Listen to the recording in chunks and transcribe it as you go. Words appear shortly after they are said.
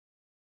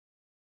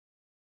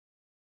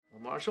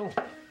Marshal,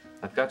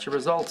 I've got your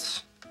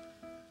results.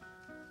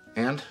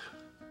 And?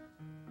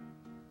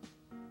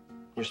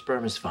 Your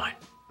sperm is fine.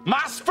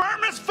 My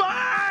sperm is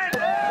fine!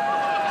 Hey!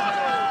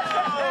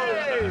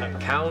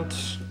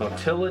 Count,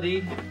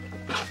 motility,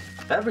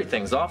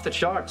 everything's off the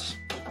charts.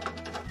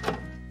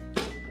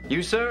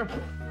 You, sir,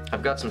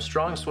 I've got some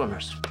strong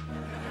swimmers.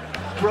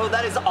 Bro,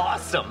 that is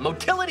awesome.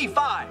 Motility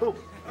 5. Ooh.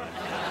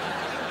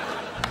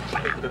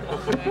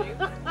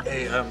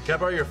 Hey, can I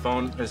borrow your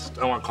phone?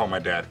 I want to call my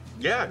dad.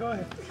 Yeah, go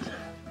ahead.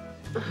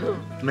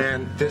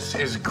 Man, this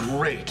is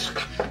great.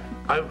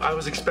 I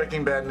was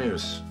expecting bad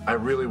news. I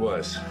really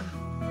was.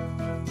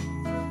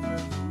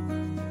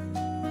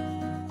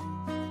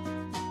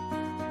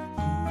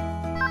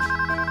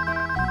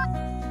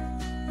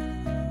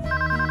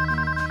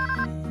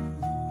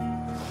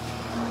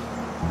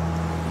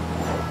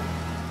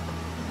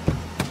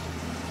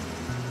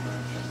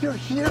 You're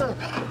here.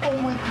 Oh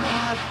my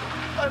God.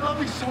 I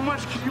love you so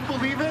much. Can you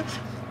believe it?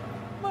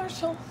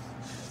 Marshall,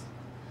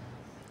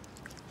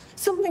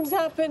 something's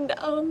happened.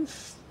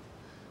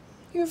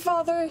 Your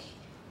father,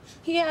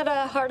 he had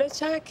a heart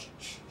attack.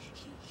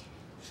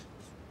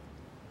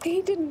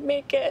 He didn't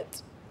make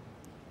it.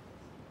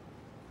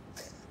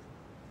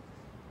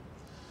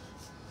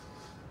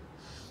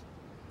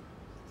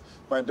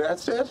 My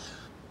dad's dead?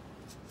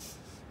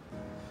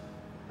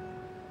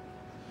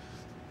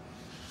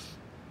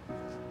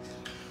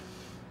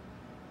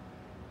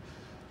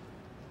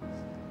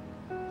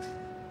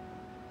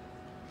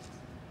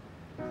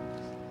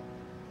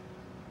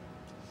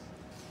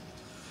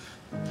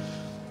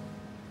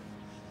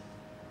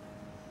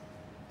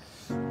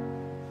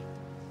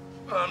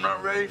 I'm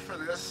not ready for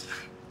this.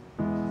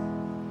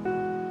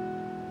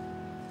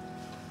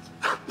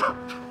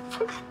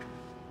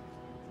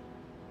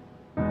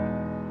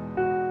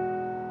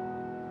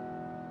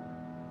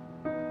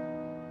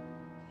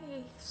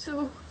 Hey,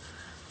 so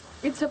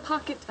it's a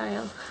pocket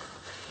dial.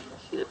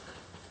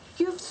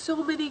 You have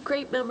so many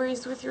great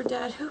memories with your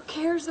dad. Who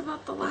cares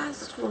about the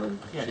last one?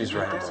 Yeah, he's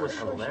right. That was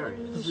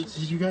hilarious.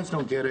 You guys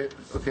don't get it,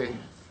 okay?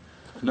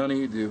 None of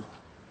you do.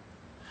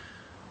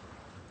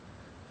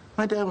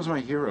 My dad was my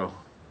hero.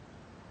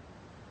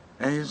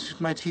 And he was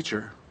my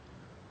teacher.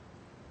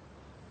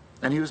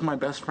 And he was my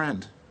best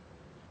friend.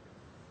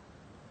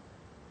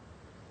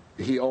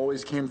 He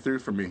always came through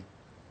for me.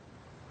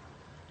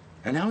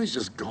 And now he's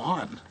just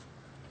gone.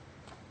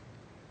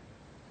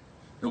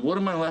 And what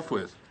am I left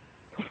with?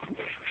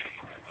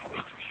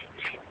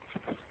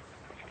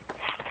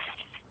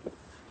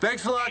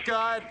 Thanks a lot,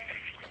 God.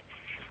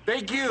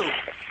 Thank you.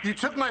 You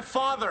took my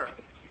father,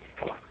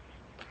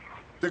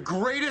 the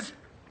greatest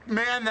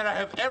man that I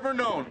have ever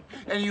known,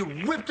 and you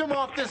whipped him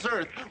off this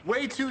earth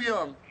way too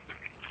young.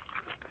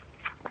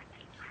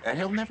 And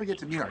he'll never get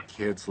to meet our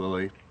kids,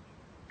 Lily.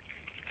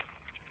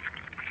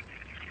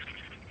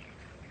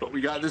 But we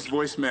got this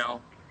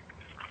voicemail.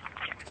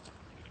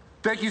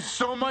 Thank you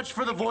so much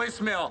for the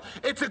voicemail.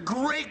 It's a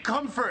great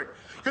comfort.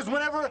 Because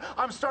whenever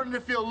I'm starting to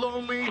feel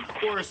lonely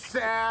or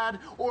sad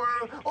or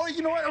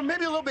you know what, or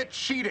maybe a little bit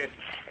cheated,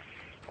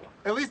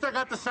 at least I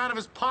got the sound of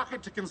his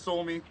pocket to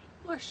console me.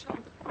 Marshall.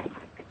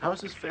 How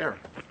is this fair?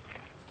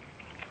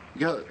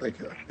 You got like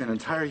an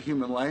entire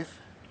human life,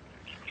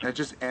 and it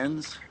just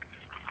ends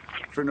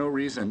for no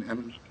reason.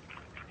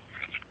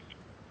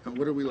 And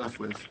what are we left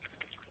with?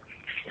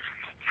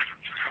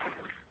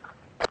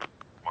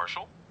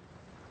 Marshal?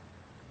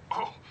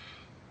 Oh,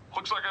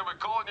 looks like I've been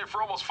calling you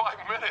for almost 5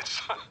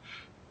 minutes.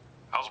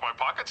 How's my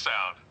pocket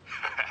sound?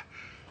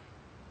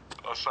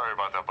 Oh, sorry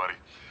about that, buddy.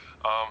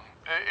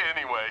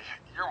 Anyway,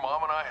 your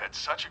mom and I had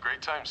such a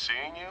great time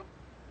seeing you.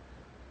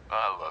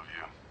 I love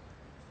you.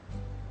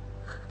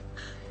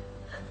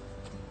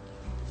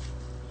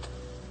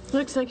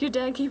 Looks like your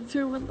dad came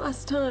through one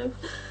last time.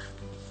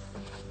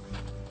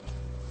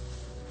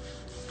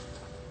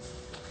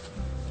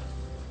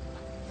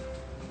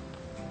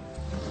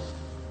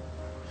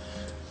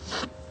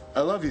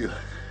 I love you.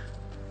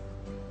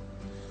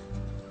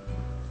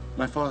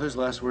 My father's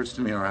last words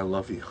to me are, I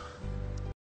love you.